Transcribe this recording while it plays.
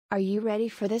Are you ready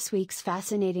for this week's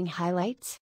fascinating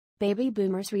highlights? Baby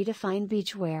boomers redefine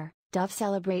beachwear, Dove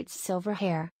celebrates silver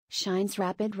hair, Shein's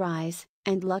rapid rise,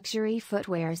 and luxury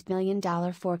footwear's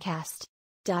billion-dollar forecast.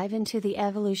 Dive into the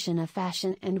evolution of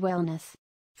fashion and wellness.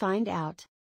 Find out.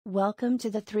 Welcome to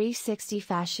the 360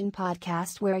 Fashion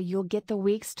Podcast, where you'll get the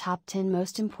week's top 10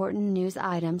 most important news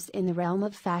items in the realm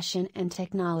of fashion and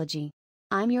technology.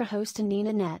 I'm your host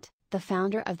Anina Net, the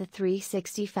founder of the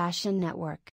 360 Fashion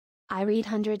Network. I read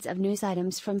hundreds of news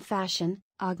items from fashion,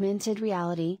 augmented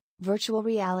reality, virtual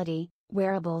reality,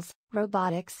 wearables,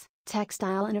 robotics,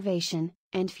 textile innovation,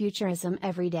 and futurism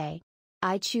every day.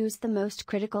 I choose the most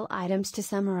critical items to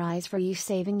summarize for you,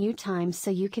 saving you time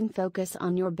so you can focus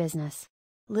on your business.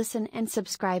 Listen and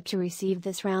subscribe to receive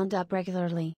this roundup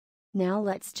regularly. Now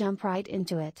let's jump right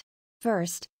into it.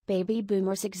 First, baby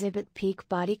boomers exhibit peak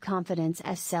body confidence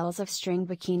as sales of string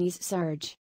bikinis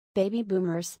surge. Baby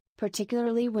boomers,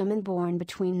 particularly women born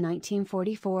between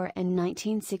 1944 and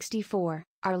 1964,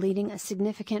 are leading a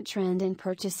significant trend in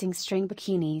purchasing string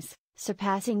bikinis,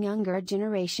 surpassing younger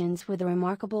generations with a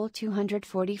remarkable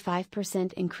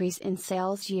 245% increase in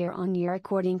sales year-on-year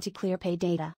according to ClearPay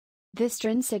data. This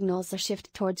trend signals a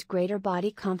shift towards greater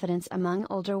body confidence among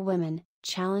older women,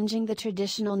 challenging the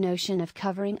traditional notion of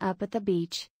covering up at the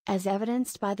beach, as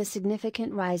evidenced by the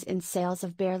significant rise in sales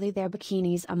of barely there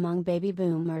bikinis among baby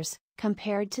boomers,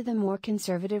 compared to the more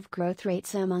conservative growth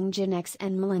rates among Gen X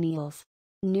and millennials.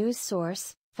 News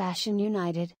source, Fashion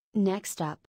United. Next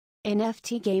up.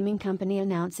 NFT gaming company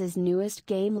announces newest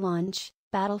game launch,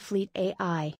 Battlefleet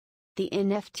AI. The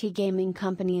NFT gaming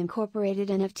company incorporated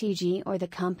NFTG, or the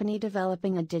company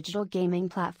developing a digital gaming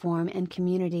platform and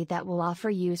community that will offer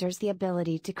users the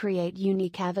ability to create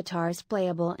unique avatars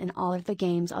playable in all of the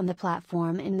games on the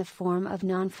platform in the form of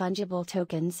non-fungible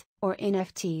tokens, or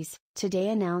NFTs, today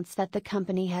announced that the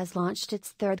company has launched its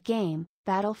third game,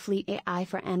 Battlefleet AI,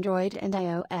 for Android and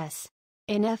iOS.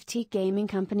 NFT gaming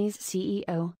company's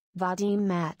CEO, Vadim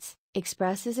Mats,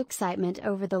 expresses excitement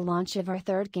over the launch of our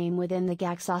third game within the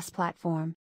Gaxos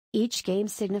platform. Each game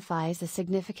signifies a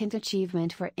significant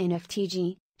achievement for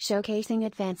NFTG, showcasing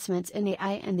advancements in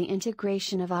AI and the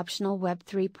integration of optional Web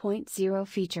 3.0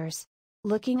 features.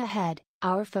 Looking ahead,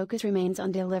 our focus remains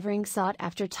on delivering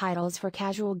sought-after titles for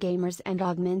casual gamers and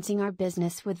augmenting our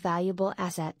business with valuable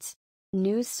assets.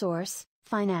 News source,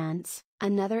 Finance.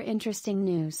 Another interesting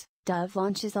news. Dove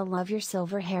launches a Love Your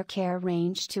Silver hair care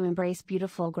range to embrace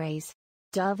beautiful grays.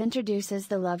 Dove introduces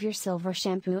the Love Your Silver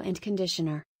shampoo and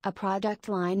conditioner, a product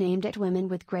line aimed at women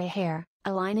with gray hair,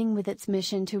 aligning with its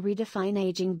mission to redefine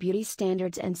aging beauty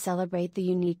standards and celebrate the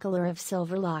unique allure of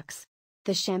silver locks.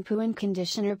 The shampoo and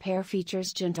conditioner pair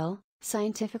features gentle,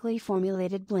 scientifically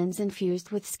formulated blends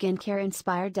infused with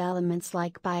skincare-inspired elements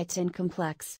like biotin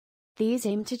complex. These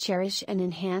aim to cherish and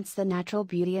enhance the natural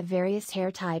beauty of various hair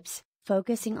types,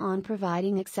 focusing on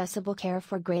providing accessible care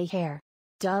for gray hair.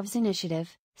 Dove's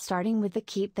initiative, starting with the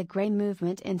Keep the Gray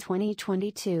movement in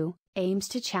 2022, aims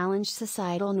to challenge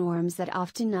societal norms that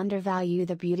often undervalue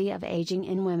the beauty of aging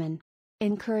in women.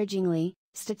 Encouragingly,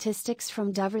 statistics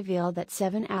from Dove reveal that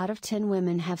 7 out of 10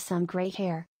 women have some gray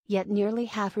hair, yet nearly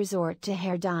half resort to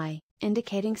hair dye,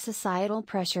 indicating societal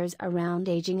pressures around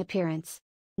aging appearance.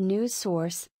 News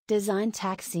source, Design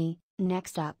Taxi.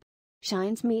 Next up.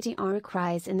 Shein's meteoric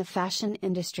rise in the fashion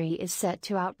industry is set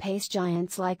to outpace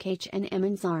giants like H&M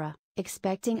and Zara,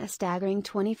 expecting a staggering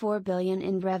 $24 billion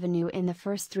in revenue in the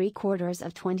first 3 quarters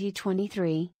of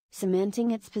 2023,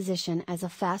 cementing its position as a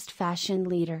fast fashion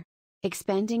leader.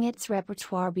 Expanding its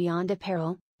repertoire beyond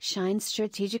apparel, Shein's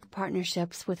strategic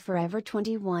partnerships with Forever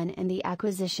 21 and the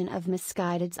acquisition of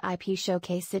Missguided's IP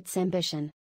showcase its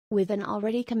ambition. With an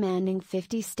already commanding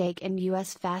 50% stake in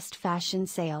U.S. fast fashion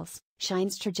sales,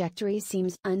 Shein's trajectory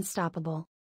seems unstoppable.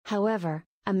 However,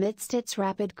 amidst its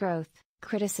rapid growth,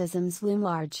 criticisms loom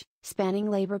large, spanning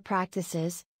labor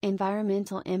practices,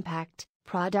 environmental impact,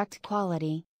 product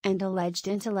quality, and alleged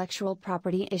intellectual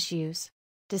property issues.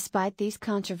 Despite these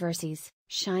controversies,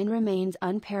 Shein remains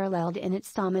unparalleled in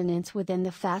its dominance within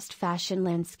the fast fashion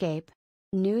landscape.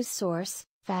 News source,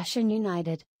 Fashion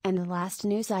United. And the last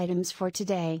news items for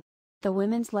today. The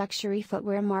women's luxury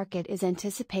footwear market is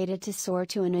anticipated to soar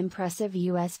to an impressive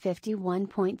US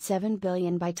 $51.7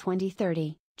 billion by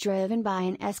 2030, driven by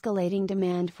an escalating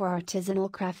demand for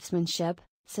artisanal craftsmanship,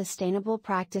 sustainable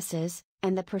practices,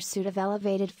 and the pursuit of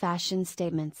elevated fashion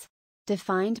statements.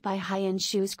 Defined by high-end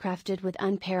shoes crafted with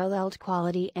unparalleled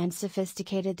quality and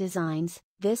sophisticated designs,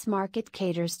 this market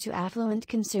caters to affluent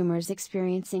consumers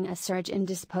experiencing a surge in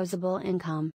disposable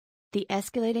income. The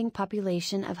escalating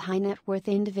population of high-net-worth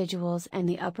individuals and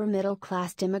the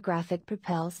upper-middle-class demographic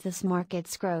propels this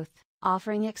market's growth,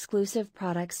 offering exclusive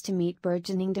products to meet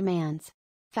burgeoning demands.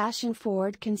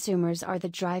 Fashion-forward consumers are the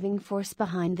driving force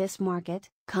behind this market,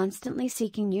 constantly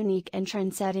seeking unique and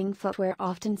trend-setting footwear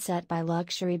often set by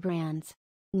luxury brands.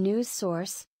 News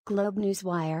source, Globe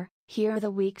Newswire. Here are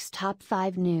the week's top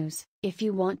 5 news. If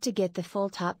you want to get the full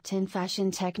top 10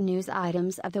 fashion tech news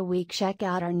items of the week, check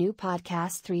out our new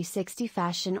podcast 360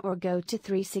 Fashion or go to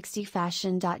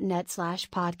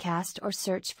 360fashion.net/podcast or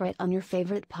search for it on your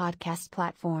favorite podcast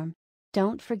platform.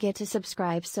 Don't forget to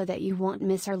subscribe so that you won't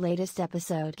miss our latest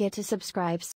episode. Get to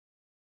subscribe